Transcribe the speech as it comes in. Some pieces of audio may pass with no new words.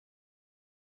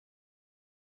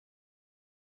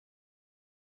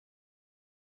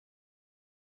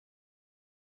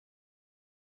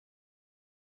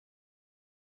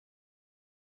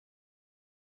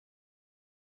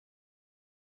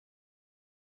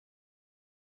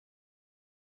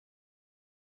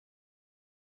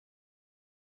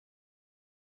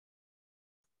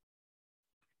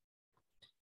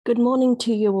Good morning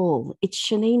to you all. It's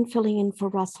Shanine filling in for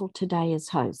Russell today as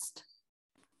host.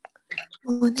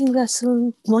 Morning,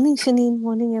 Russell. Morning, Shanine.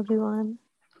 Morning, everyone.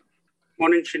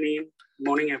 Morning, Shanine.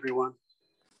 Morning, everyone.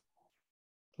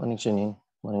 Morning, Shanine.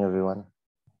 Morning, everyone.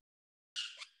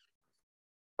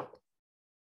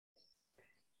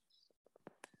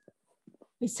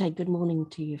 We say good morning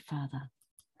to you, Father.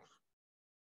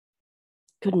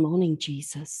 Good morning,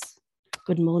 Jesus.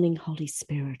 Good morning, Holy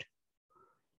Spirit.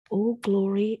 All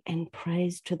glory and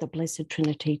praise to the Blessed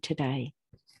Trinity today.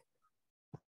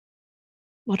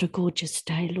 What a gorgeous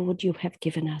day, Lord, you have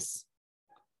given us.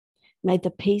 May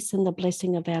the peace and the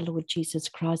blessing of our Lord Jesus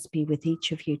Christ be with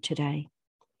each of you today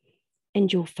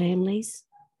and your families,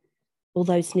 all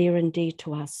those near and dear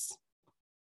to us,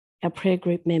 our prayer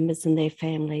group members and their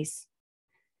families,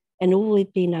 and all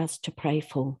we've been asked to pray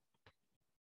for.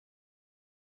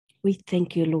 We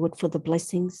thank you, Lord, for the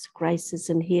blessings, graces,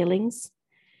 and healings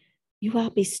you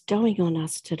are bestowing on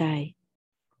us today,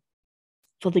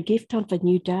 for the gift of a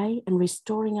new day and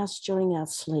restoring us during our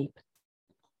sleep.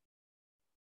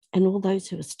 And all those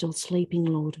who are still sleeping,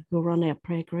 Lord, who are on our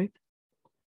prayer group.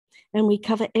 And we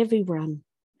cover everyone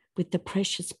with the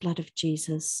precious blood of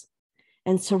Jesus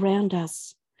and surround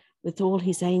us with all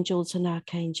his angels and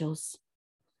archangels.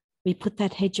 We put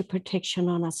that hedge of protection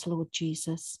on us, Lord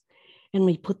Jesus, and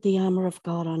we put the armor of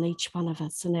God on each one of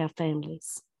us and our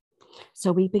families.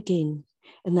 So we begin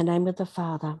in the name of the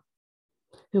Father,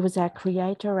 who is our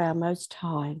Creator, our Most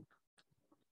High,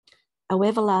 our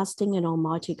everlasting and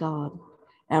almighty God,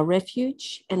 our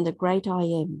refuge and the great I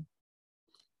am,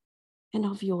 and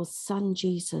of your Son,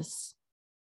 Jesus,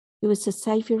 who is the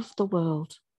Saviour of the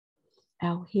world,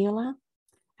 our healer,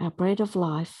 our bread of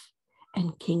life,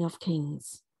 and King of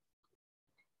kings,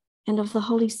 and of the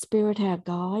Holy Spirit, our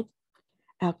guide,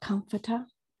 our comforter,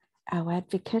 our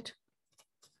advocate,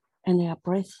 and our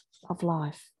breath of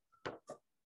life.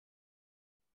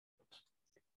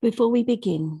 Before we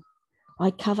begin, I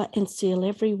cover and seal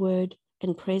every word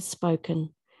and prayer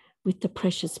spoken with the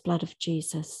precious blood of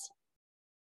Jesus.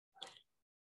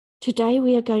 Today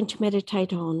we are going to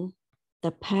meditate on the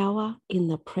power in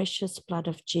the precious blood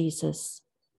of Jesus,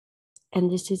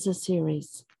 and this is a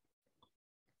series.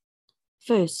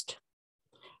 First,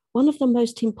 one of the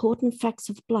most important facts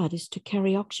of blood is to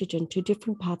carry oxygen to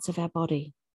different parts of our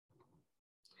body.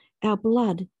 Our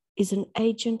blood is an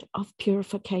agent of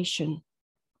purification.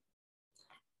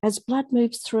 As blood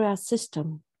moves through our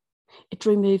system, it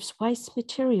removes waste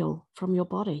material from your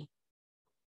body.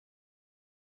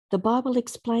 The Bible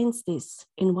explains this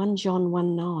in 1 John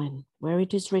 1:9, where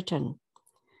it is written,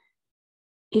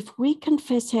 "If we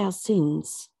confess our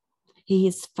sins, he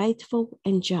is faithful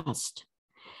and just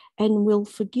and will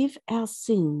forgive our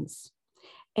sins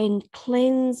and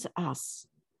cleanse us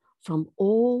from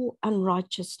all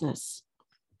unrighteousness."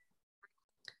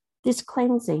 This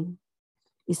cleansing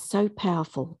is so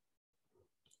powerful.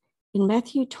 In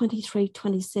Matthew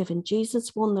 23:27,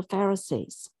 Jesus warned the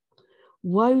Pharisees,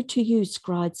 "Woe to you,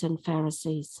 scribes and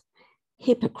Pharisees,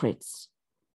 hypocrites,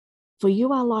 for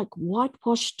you are like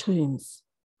whitewashed tombs,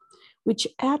 which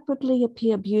outwardly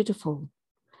appear beautiful,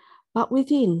 but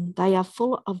within they are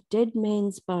full of dead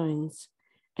men's bones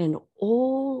and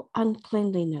all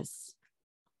uncleanliness."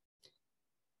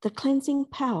 The cleansing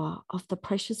power of the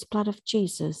precious blood of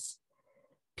Jesus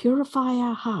purify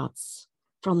our hearts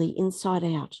from the inside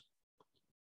out.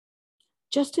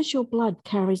 Just as your blood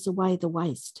carries away the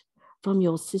waste from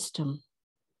your system,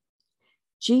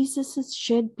 Jesus'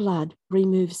 shed blood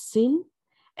removes sin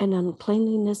and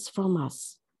uncleanliness from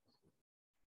us.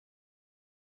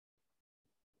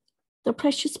 The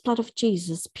precious blood of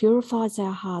Jesus purifies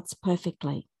our hearts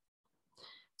perfectly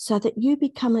so that you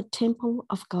become a temple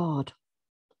of God.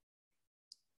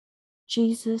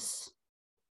 Jesus,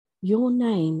 your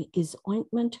name is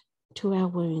ointment to our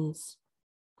wounds.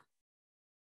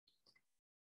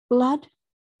 Blood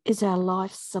is our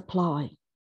life supply.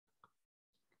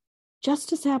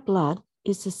 Just as our blood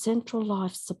is the central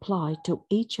life supply to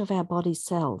each of our body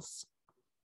cells,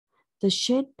 the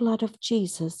shed blood of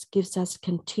Jesus gives us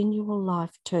continual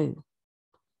life too.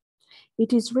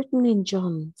 It is written in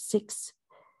John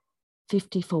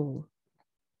 6:54,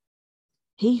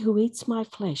 "He who eats my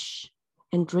flesh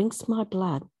and drinks my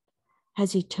blood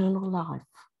has eternal life,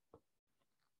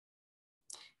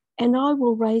 and I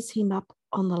will raise him up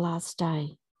on the last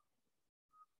day."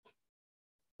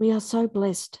 We are so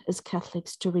blessed as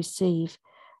Catholics to receive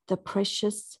the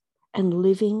precious and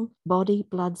living body,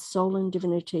 blood, soul, and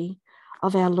divinity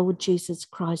of our Lord Jesus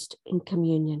Christ in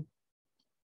communion.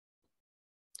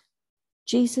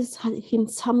 Jesus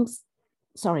humbles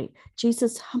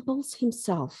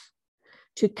himself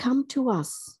to come to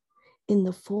us in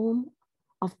the form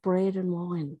of bread and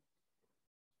wine.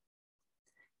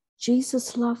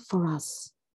 Jesus' love for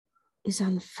us is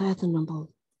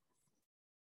unfathomable.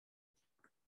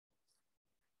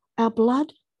 Our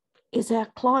blood is our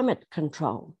climate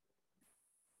control.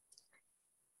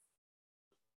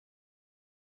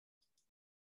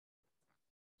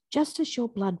 Just as your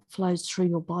blood flows through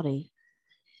your body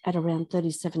at around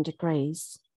 37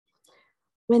 degrees,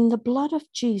 when the blood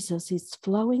of Jesus is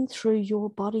flowing through your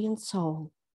body and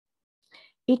soul,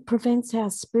 it prevents our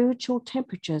spiritual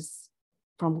temperatures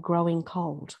from growing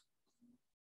cold.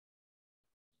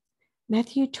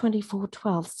 Matthew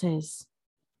 24:12 says,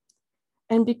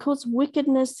 "And because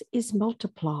wickedness is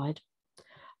multiplied,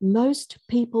 most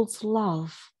people's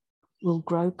love will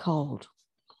grow cold."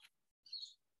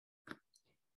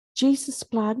 Jesus'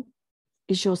 blood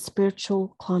is your spiritual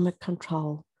climate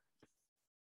control.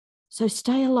 So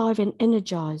stay alive and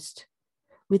energized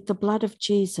with the blood of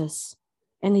Jesus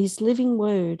and his living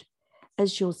word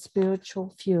as your spiritual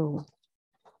fuel.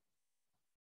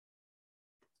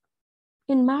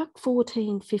 In Mark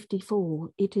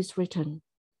 14:54, it is written,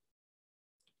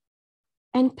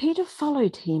 "And Peter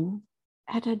followed him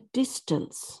at a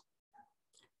distance,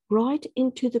 right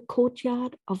into the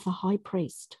courtyard of the high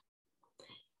priest.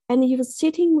 And he was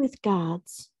sitting with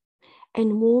guards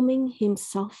and warming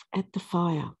himself at the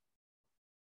fire."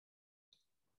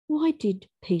 Why did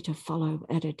Peter follow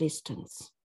at a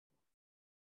distance?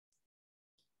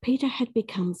 Peter had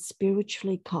become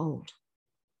spiritually cold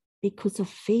because of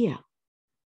fear.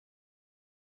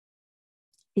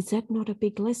 Is that not a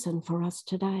big lesson for us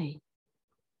today?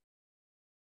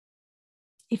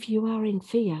 If you are in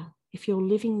fear, if you're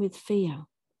living with fear,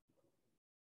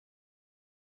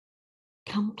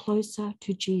 come closer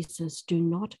to Jesus. Do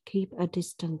not keep a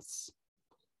distance.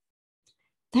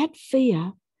 That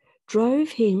fear drove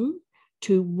him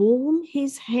to warm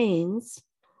his hands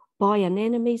by an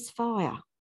enemy's fire.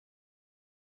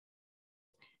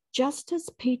 Just as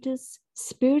Peter's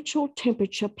spiritual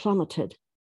temperature plummeted,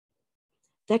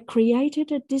 that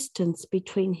created a distance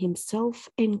between himself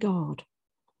and God.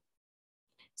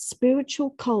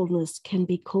 Spiritual coldness can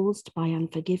be caused by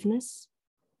unforgiveness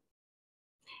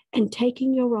and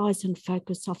taking your eyes and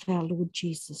focus off our Lord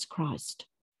Jesus Christ.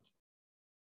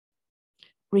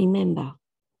 Remember,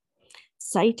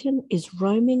 Satan is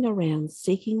roaming around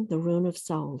seeking the ruin of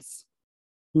souls,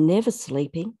 never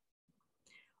sleeping,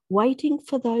 waiting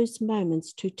for those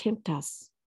moments to tempt us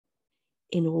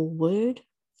in all word,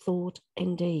 thought,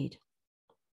 and deed.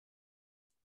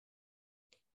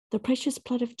 The precious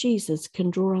blood of Jesus can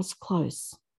draw us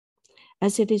close,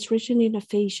 as it is written in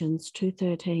Ephesians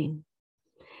 2:13.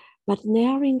 "But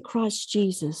now in Christ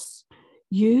Jesus,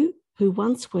 you who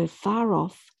once were far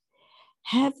off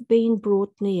have been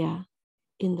brought near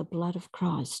in the blood of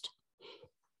Christ."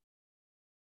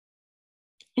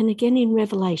 And again in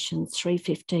Revelation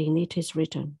 3:15, it is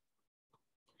written,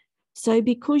 "So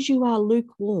because you are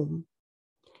lukewarm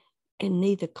and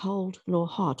neither cold nor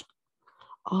hot,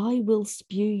 I will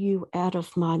spew you out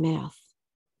of my mouth."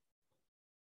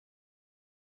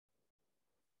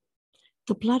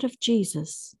 The blood of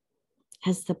Jesus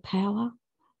has the power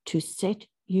to set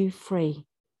you free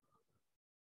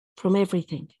from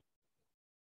everything.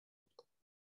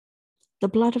 The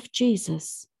blood of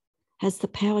Jesus has the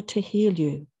power to heal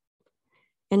you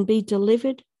and be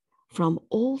delivered from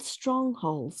all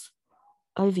strongholds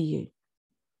over you.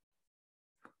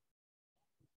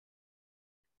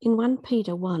 In 1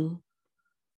 Peter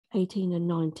 1:18 and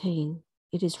 19,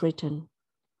 it is written,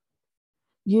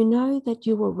 "You know that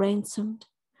you were ransomed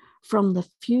from the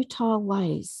futile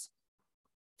ways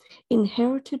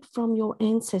inherited from your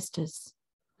ancestors,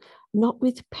 not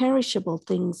with perishable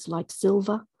things like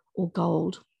silver or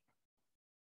gold,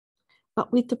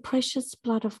 but with the precious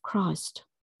blood of Christ,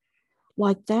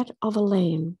 like that of a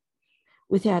lamb,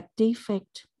 without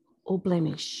defect or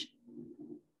blemish."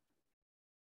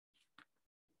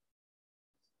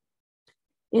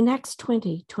 In Acts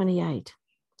 20:28,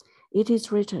 it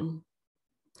is written,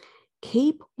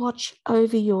 "Keep watch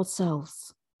over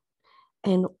yourselves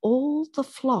and all the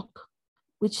flock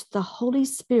which the Holy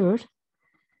Spirit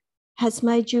has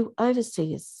made you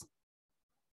overseers.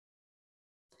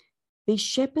 Be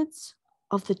shepherds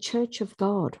of the church of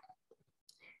God,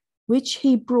 which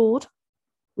he bought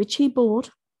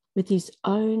with his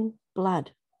own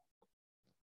blood."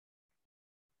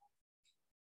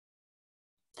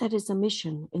 That is a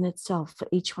mission in itself for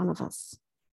each one of us.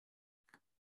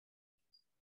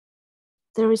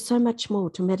 There is so much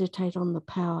more to meditate on the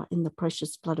power in the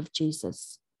precious blood of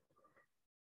Jesus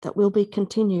that will be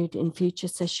continued in future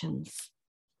sessions.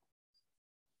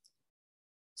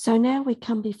 So now we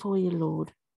come before you,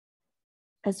 Lord,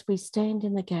 as we stand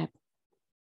in the gap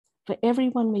for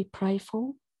everyone we pray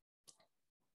for,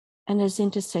 and as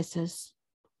intercessors,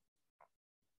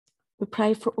 we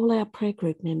pray for all our prayer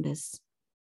group members,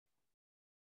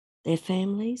 their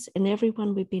families, and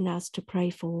everyone we've been asked to pray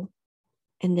for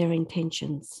and their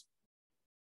intentions.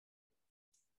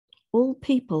 All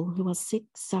people who are sick,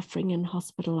 suffering, and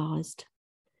hospitalised,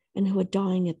 and who are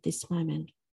dying at this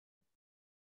moment.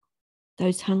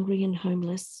 Those hungry and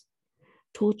homeless,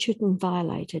 tortured and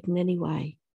violated in any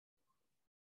way.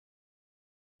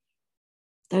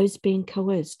 Those being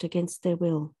coerced against their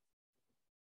will.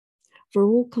 For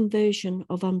all conversion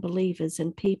of unbelievers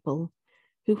and people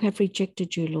who have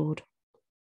rejected you, Lord.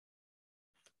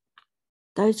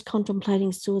 Those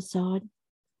contemplating suicide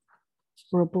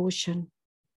or abortion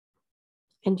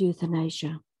and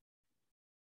euthanasia.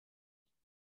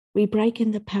 We break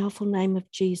in the powerful name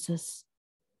of Jesus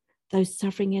those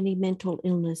suffering any mental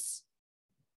illness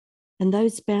and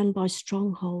those bound by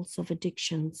strongholds of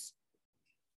addictions.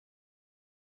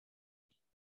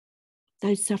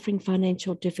 Those suffering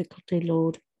financial difficulty,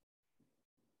 Lord,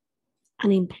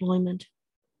 unemployment,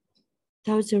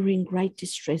 those who are in great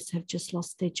distress have just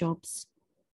lost their jobs,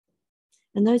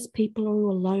 and those people who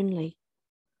are lonely,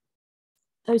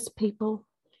 those people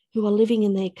who are living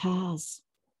in their cars.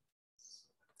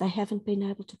 They haven't been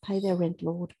able to pay their rent,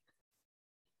 Lord.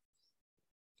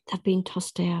 They've been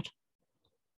tossed out.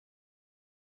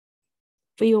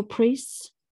 For your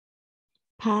priests,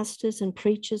 pastors, and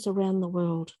preachers around the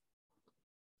world,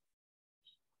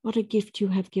 what a gift you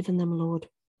have given them, Lord.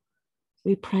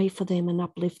 We pray for them and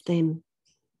uplift them.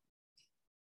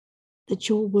 That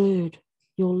your word,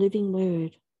 your living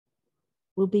word,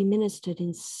 will be ministered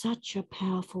in such a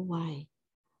powerful way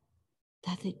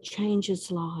that it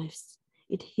changes lives,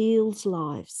 it heals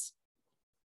lives.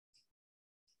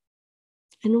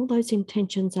 And all those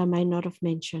intentions I may not have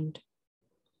mentioned.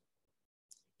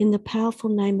 In the powerful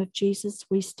name of Jesus,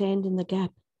 we stand in the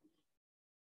gap.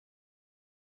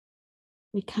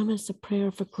 We come as a prayer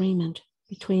of agreement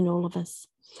between all of us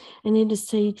and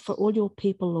intercede for all your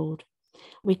people, Lord.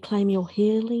 We claim your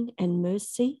healing and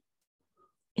mercy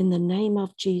in the name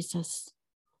of Jesus.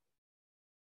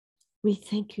 We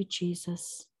thank you,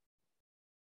 Jesus.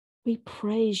 We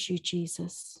praise you,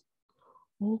 Jesus.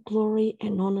 All glory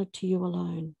and honor to you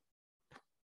alone.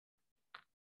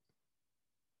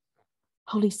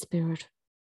 Holy Spirit,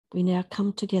 we now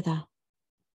come together.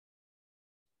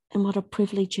 And what a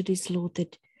privilege it is, Lord,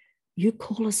 that you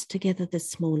call us together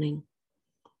this morning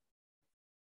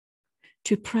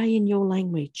to pray in your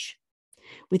language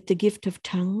with the gift of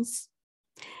tongues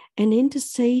and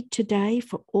intercede today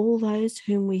for all those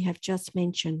whom we have just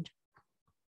mentioned.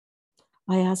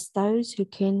 I ask those who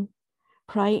can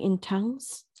pray in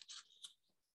tongues,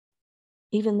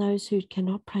 even those who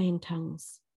cannot pray in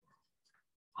tongues,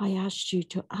 I ask you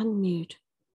to unmute,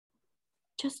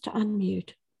 just to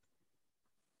unmute,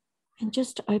 and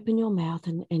just to open your mouth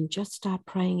and just start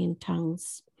praying in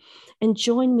tongues and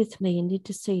join with me in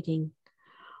interceding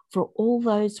for all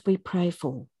those we pray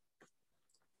for.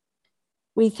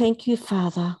 We thank you,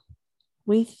 Father.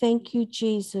 We thank you,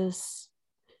 Jesus.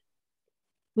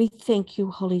 We thank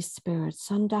you, Holy Spirit.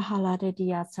 Santa halare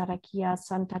dia sarakia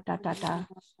Santa tata.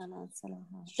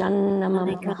 Shanna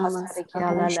mama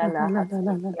sarakia la la la.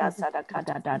 Ya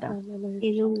sarakada dada.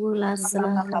 Ilula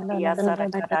Papa papia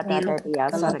sarakada dada dia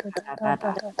sarakada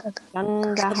dada.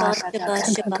 Sanda hada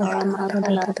Santa Papa Papa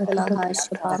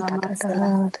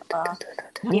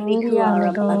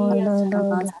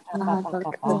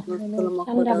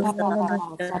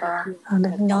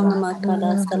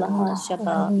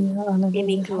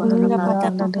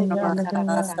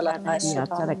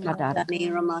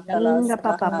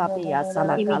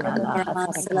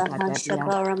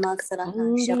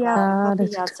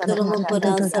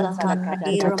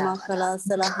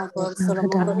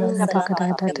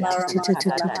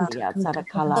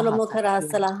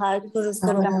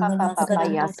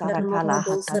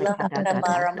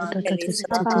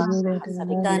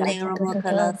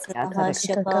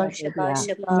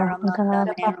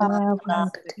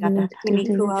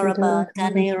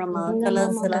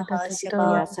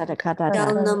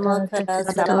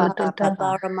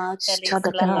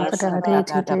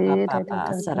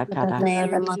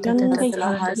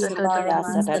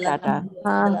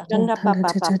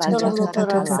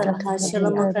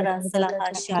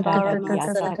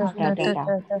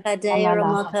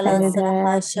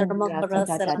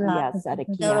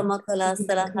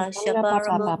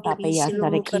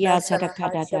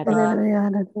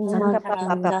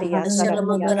Santa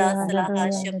Shalamukara Salaha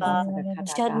Shaba,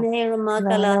 Shadne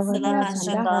Ramakala Salaha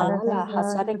Shaba,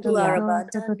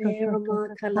 Kuarabata Ne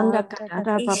Ramakala,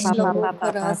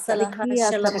 Ishalamukara Salaha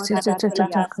Shalamukara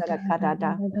Salaha,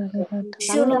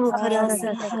 Shalamukara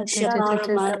Salaha Shaba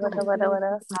Ramata.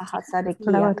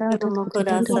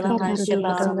 Shalamukara Salaha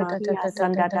Shaba Ramata.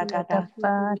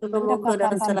 Shalamukara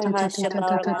Salaha Shaba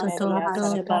Ramata Salaha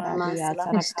Shaba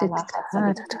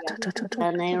Ramata.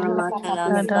 Nairama Kala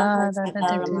Salaha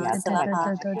Shabarama Salaha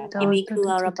Imiku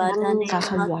Arabata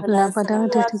Nairama Kala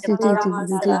Salaha Shabarama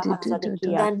Salaha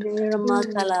Nairama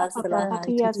Kala Salaha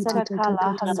Shabarama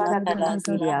Kala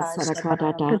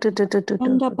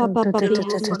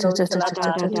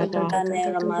Salaha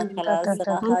Nairama Kala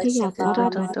Salaha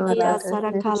Shabarama Kala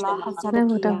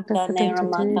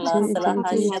Nairama Kala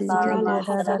Salaha Shabarama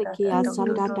Salaha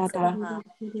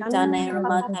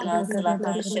Nairama Kala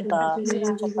Salaha Shabar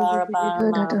Shabarama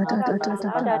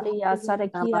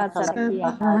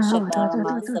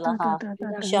Shabarama Salaha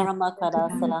Sharamakara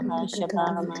Salaha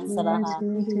Shabarama Salaha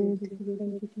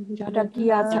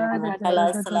Kala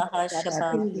Salaha Shaba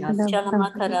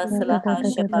Shalamakara Salaha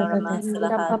Shabarama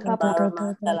Salaha Shabarama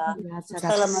Kala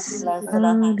Salamakala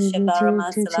Salaha Shabarama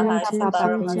Salaha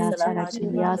Shabarama Salaha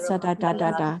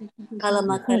Shabarama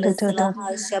Kalamakala Salaha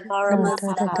Shabarama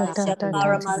Salaha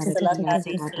Shabarama Salaha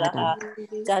Salaha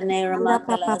Danarama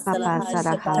Kala Salaha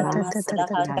Shabarama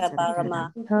Salaha Shabarama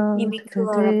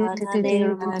Imikuaraba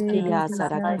Danarama Kala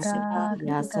Salaha Shabarama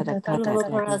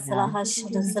Salaha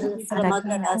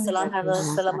Salamakara Salaha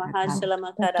Salamaha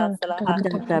Shalamakara Salaha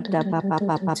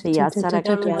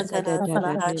Dharmakara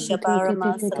Salaha Shabarama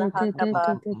Salaha Kaba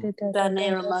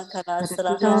Danarama Kara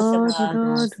Salaha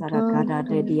Shabar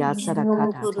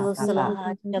Salaha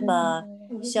Shaba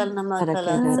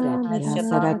Shalnamakala Salaha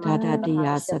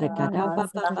Shabarama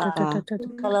Salaha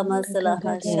Kalama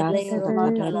Salaha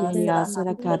Shalamakala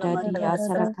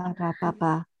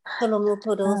Salaha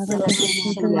Kalamukodo Salaha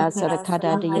Shalamakara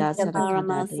Salaha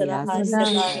Shabarama Salaha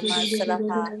Shabarama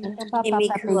Salaha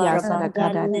Imikuaraba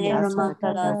Dane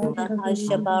Ramakala Salaha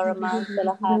Shabarama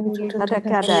Salaha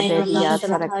Dane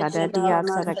Ramakala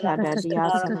Shabarama Salaha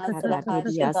Shabarama Salaha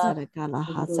Shabar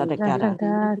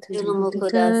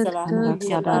Yulumukuda Salaha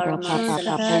Shabarama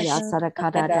Salaha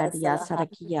Salaha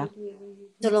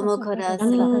Tulamukoda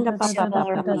Salaha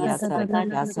Shabarama Salaha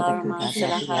Shabarama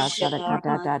Salaha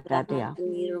Shabarama Salaha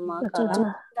Niramakala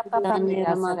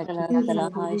Niramakala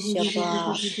Salaha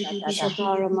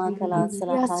Shabaramakala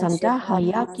Salaha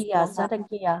Shabarama Salaha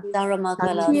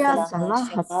Daramakala Salaha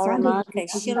Shabarama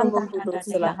Kashilamukudu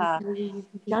Salaha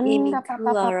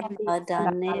Imikuarabada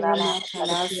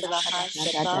Niramakala Salaha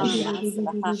Shabarama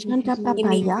Salaha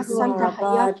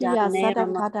Imikuarabada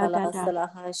Niramakala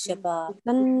Salaha Shabar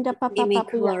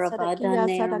Imikuarabada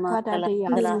Niramakala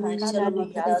Salaha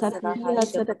Shalamakada Salaha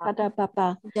Shabar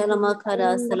Shalamakada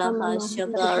Salaha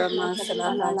Shabarama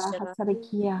Salaha Shabar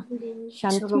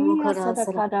Shalamakada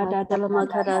Salaha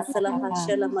Shalamakada Salaha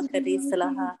Shalamakadi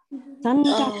Salaha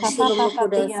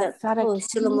Shalamukuda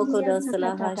Shalamukuda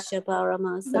Salaha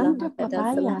Shabarama Salaha Kada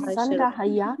Salaha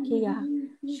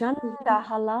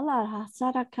Shalamakada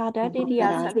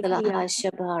Salaha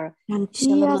Shabar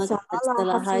Shalamakada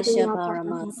Salaha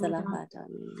Shabarama Salaha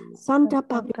Santa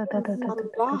Papa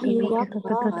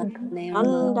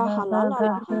Anda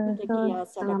halala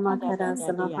Salamakada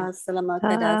Salaha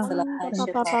Salamakada Salaha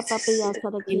Shabar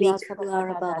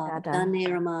Imikuaraba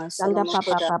Danirama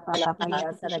Salamukuda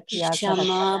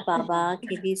Shama Baba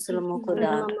Kili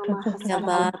Salamukuda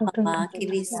Shaba Baba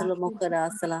Kili Salamukuda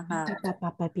Salaha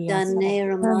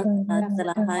Danirama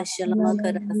Salaha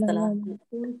Shalamakada Salaha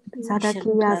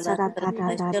Sadakia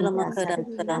Shalamakada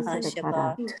Salaha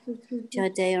Shaba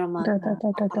Jadairama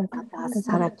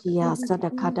Sarakia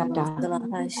Sadakada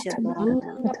Salaha Shaba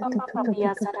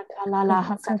Papia Sadakalala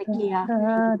Hasadakia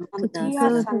Antia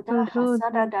Sanda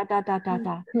Hasada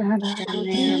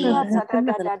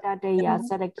Sadadadadadea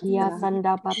Sadakia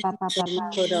Sanda Papa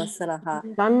Shalamukuda Salaha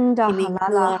Sanda Halala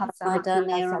Imikuarabada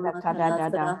Hasadakia Niramakala Sadakada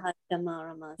Salaha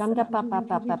Shamarama Sanda Papa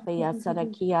Papia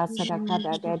Sadakia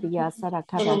Sadakada Dedia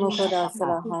Sadakada Shalamukuda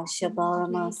Salaha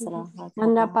Shabarama Salaha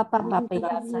Sanda Papa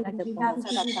Papia Sadakia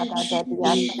Sadakada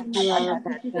Dedia Sadakada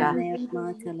Imikuarabada Dedia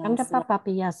Niramakala Sanda Salaha Papa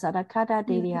Pia Sadakada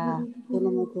Dedia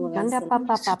Shalamukuda Sanda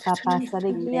Papa Papa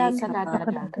Sadakia Salaha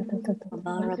Sadadada Sanda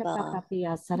Shabaraba Papa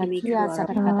Pia Sadakia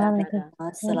Sadakada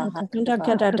Imikuarabada Salaha Sanda Shabar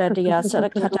Kada Dedia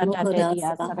Sadakada Shalamukuda Dedia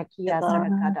Salaha Sadakia Shabarama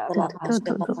Sadakada Salaha Papa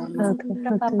Shabarama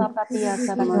Papa Papia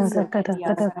Sadakada Dedia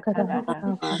Sadakada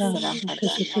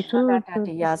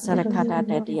Dia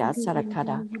Sarakada Dia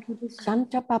Sarakada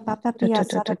Santa Papa Papia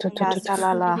Sarakia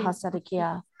Salala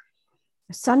Hasarikia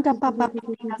Santa Papa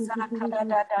Pia Sarakada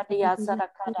da Dia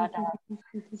Sarakada da.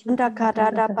 Santa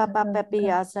Kadada Papa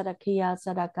Pia Sarakia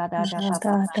Sarakada da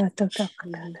Papa.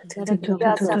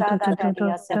 Sarakia Sarada da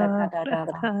Dia Sarakada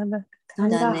da.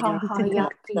 Santa Hahaya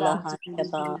Kia.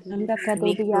 Santa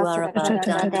Kadia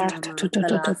Sarakada da.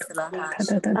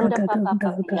 Santa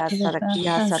Papa Pia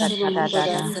Sarakia Sarakada da.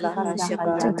 Santa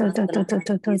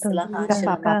Haya. Santa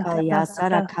Papa Pia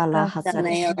Sarakala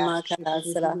Hasarikia.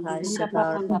 Santa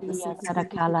Papa Pia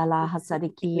Sarakala la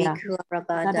Hasarikia.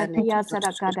 Sarakia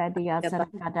Sarakada dia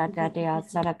Sarakada dia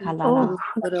Sarakala.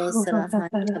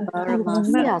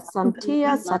 Santia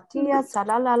Santia Satia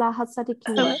Salala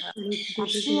Hasarikia.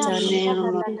 Satia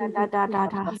da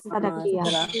Hasarikia.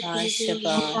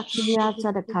 Santakia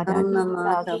Sarakada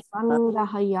Sanda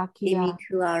Hayakia.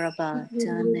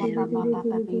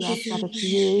 Papa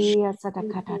Sarakia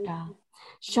Sarakada.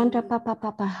 Shanta Papa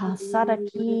Papa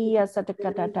Sarakia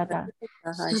Sarakada.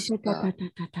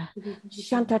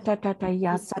 Shanta tata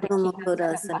ya Sarakia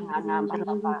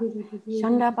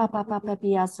Shanta Papa Papa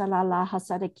Pia Salala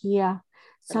Hasarakia.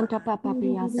 Santa Papa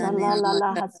Pia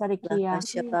Salala Hasarakia.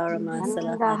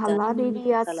 Santa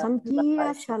Haladidia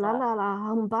Santia Shalala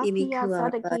Hambakia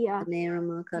Sarakia.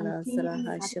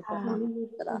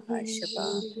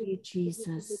 Thank you,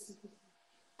 Jesus.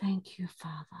 Thank you,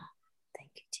 Father.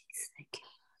 Thank you, Jesus. Thank you.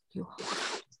 You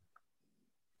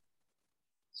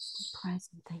praise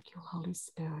and thank you, Holy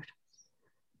Spirit,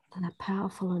 for the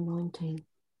powerful anointing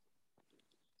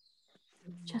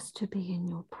just to be in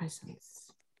your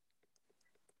presence.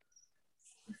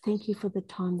 Thank you for the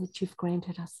time that you've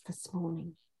granted us this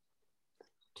morning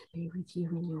to be with you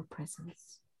in your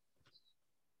presence.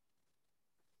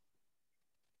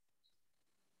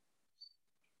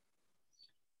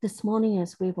 This morning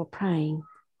as we were praying,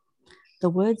 the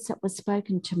words that were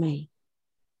spoken to me,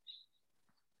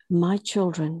 my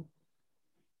children,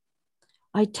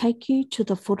 I take you to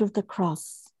the foot of the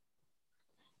cross,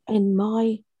 and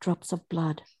my drops of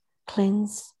blood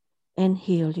cleanse and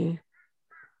heal you.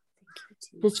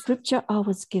 The scripture I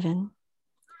was given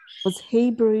was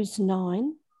Hebrews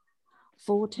 9,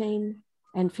 14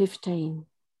 and 15,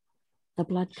 the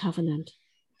blood covenant.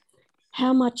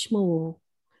 How much more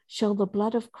shall the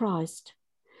blood of Christ,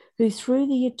 who through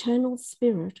the eternal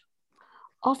Spirit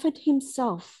offered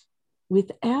himself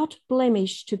without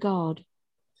blemish to God,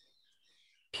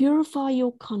 purify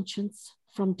your conscience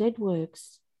from dead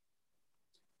works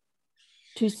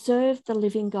to serve the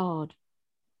living God.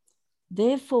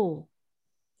 Therefore,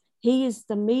 he is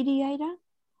the mediator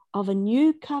of a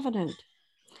new covenant,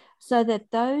 so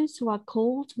that those who are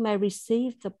called may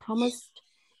receive the promised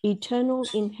eternal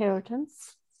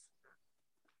inheritance.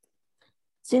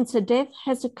 Since a death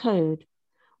has occurred,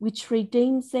 which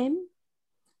redeems them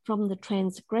from the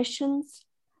transgressions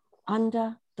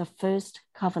under the first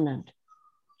covenant.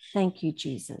 Thank you,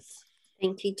 Jesus.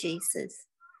 Thank you, Jesus.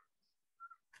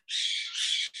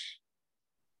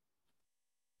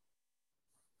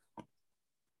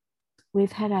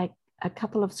 We've had a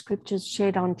couple of scriptures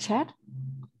shared on chat.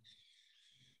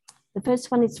 The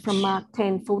first one is from Mark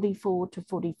 10, 44 to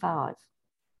 45.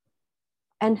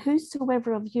 And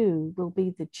whosoever of you will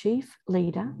be the chief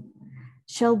leader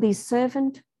shall be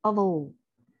servant of all.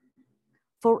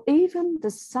 For even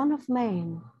the Son of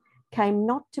Man came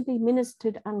not to be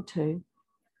ministered unto,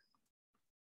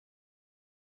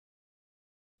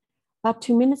 but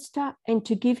to minister and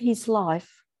to give his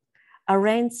life a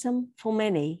ransom for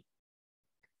many.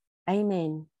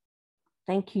 Amen.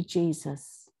 Thank you,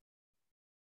 Jesus.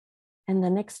 And the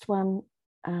next one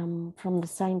from the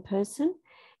same person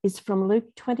is from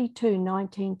Luke 22,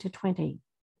 19 to 20.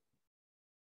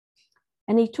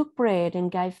 And he took bread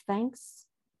and gave thanks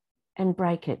and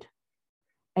brake it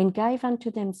and gave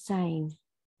unto them, saying,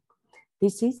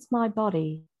 This is my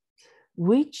body,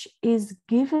 which is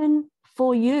given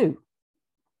for you.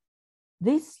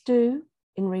 This do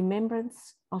in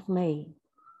remembrance of me.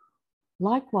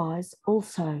 Likewise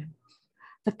also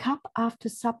the cup after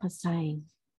supper, saying,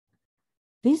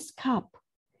 This cup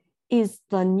is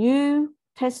the New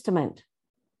Testament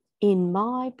in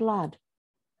my blood,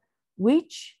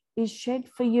 which is shed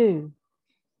for you.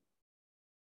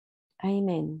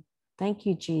 Amen. Thank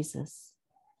you, Jesus.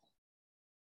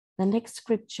 The next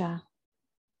scripture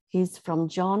is from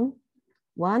John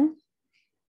 1,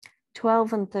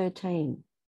 12 and 13.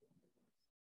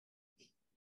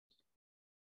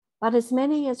 But as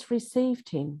many as received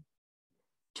him,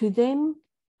 to them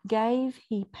gave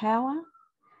he power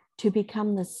to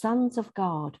become the sons of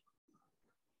God,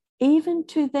 even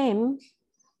to them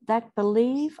that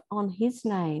believe on his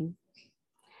name,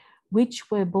 which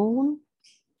were born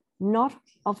not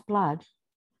of blood,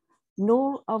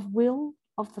 nor of will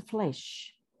of the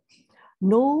flesh,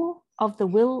 nor of the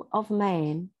will of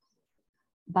man,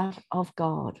 but of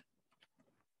God.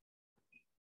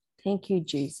 Thank you,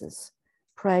 Jesus.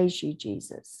 Praise you,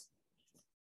 Jesus.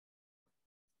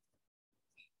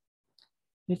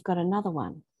 We've got another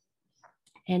one,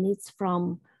 and it's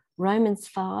from Romans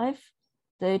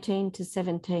 5:13 to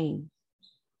 17.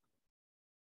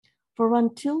 For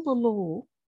until the law,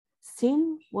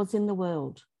 sin was in the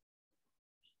world,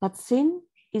 but sin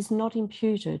is not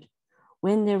imputed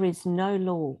when there is no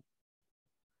law.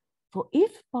 For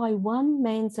if by one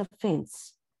man's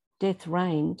offence death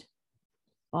reigned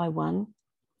by one,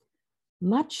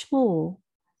 much more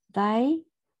they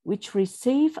which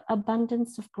receive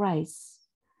abundance of grace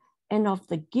and of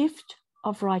the gift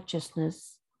of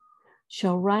righteousness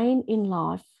shall reign in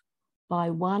life by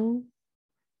one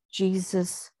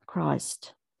Jesus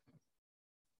Christ.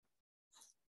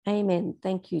 Amen.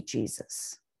 Thank you,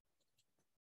 Jesus.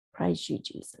 Praise you,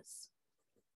 Jesus.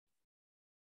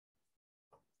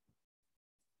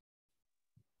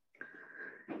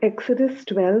 Exodus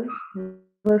 12,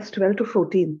 verse 12 to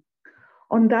 14.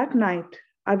 On that night,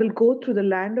 I will go through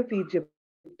the land of Egypt,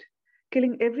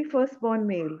 killing every firstborn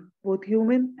male, both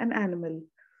human and animal,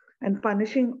 and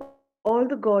punishing all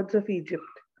the gods of Egypt.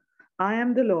 I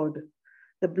am the Lord.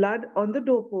 The blood on the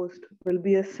doorpost will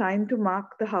be a sign to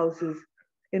mark the houses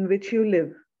in which you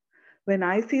live. When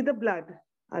I see the blood,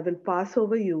 I will pass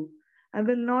over you and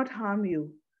will not harm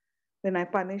you when I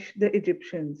punish the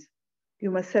Egyptians. You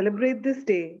must celebrate this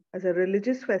day as a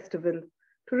religious festival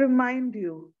to remind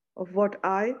you of what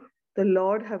I, the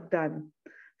Lord, have done.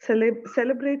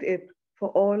 Celebrate it for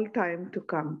all time to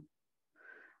come.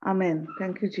 Amen.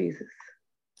 Thank you, Jesus.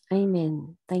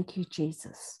 Amen. Thank you,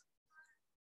 Jesus.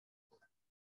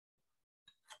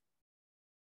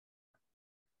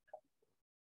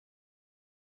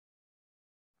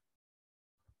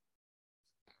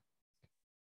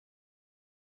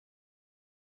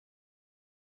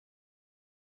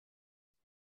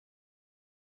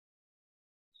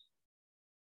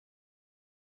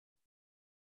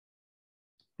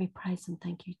 We praise and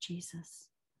thank you, Jesus,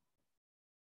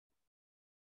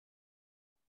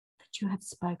 that you have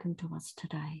spoken to us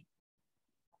today.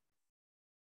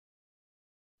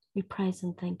 We praise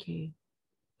and thank you,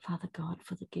 Father God,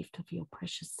 for the gift of your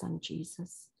precious Son,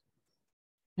 Jesus,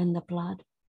 and the blood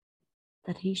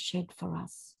that he shed for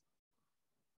us,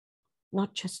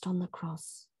 not just on the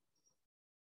cross,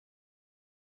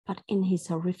 but in his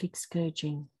horrific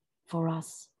scourging for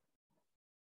us.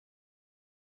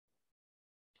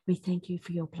 We thank you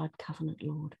for your blood covenant,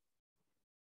 Lord.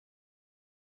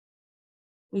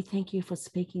 We thank you for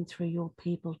speaking through your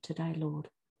people today, Lord,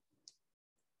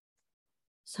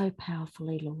 so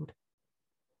powerfully, Lord.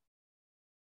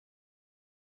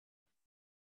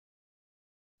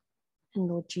 And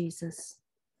Lord Jesus,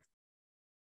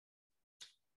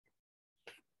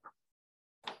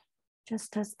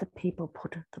 just as the people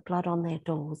put the blood on their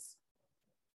doors,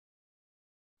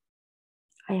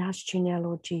 I ask you now,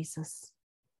 Lord Jesus,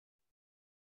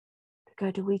 to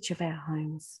go to each of our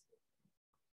homes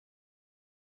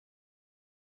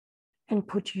and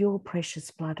put your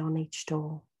precious blood on each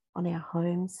door, on our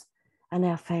homes and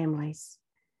our families.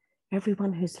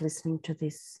 Everyone who's listening to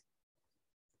this,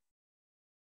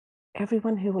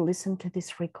 everyone who will listen to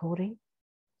this recording,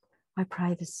 I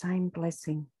pray the same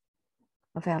blessing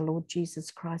of our Lord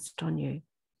Jesus Christ on you.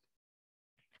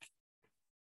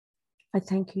 I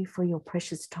thank you for your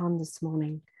precious time this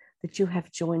morning, that you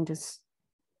have joined us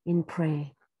in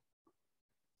prayer.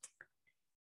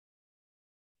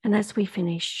 And as we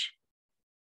finish,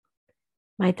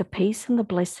 may the peace and the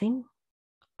blessing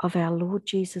of our Lord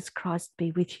Jesus Christ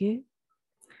be with you,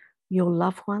 your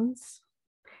loved ones,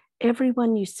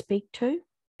 everyone you speak to,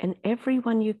 and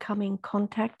everyone you come in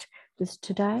contact with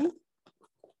today.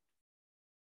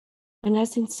 And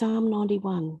as in Psalm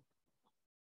 91,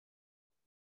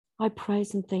 I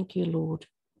praise and thank you, Lord,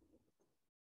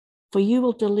 for you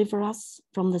will deliver us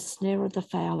from the snare of the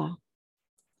fowler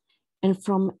and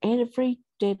from every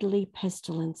deadly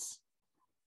pestilence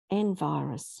and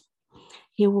virus.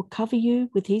 He will cover you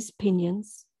with his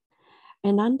pinions,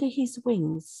 and under his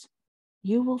wings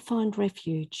you will find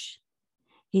refuge.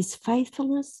 His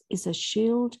faithfulness is a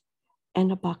shield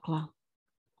and a buckler.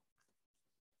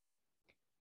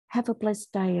 Have a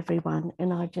blessed day, everyone.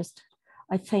 And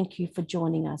I thank you for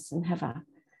joining us, and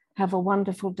have a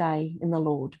wonderful day in the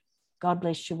Lord. God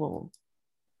bless you all.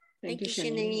 Thank you,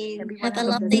 Shanine. Everyone Have a have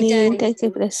a lovely blessed day. day. Thank you,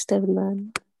 blessed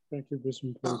everyone. Thank you,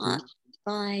 Bishop. Bye.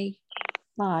 Bye.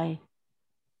 Bye.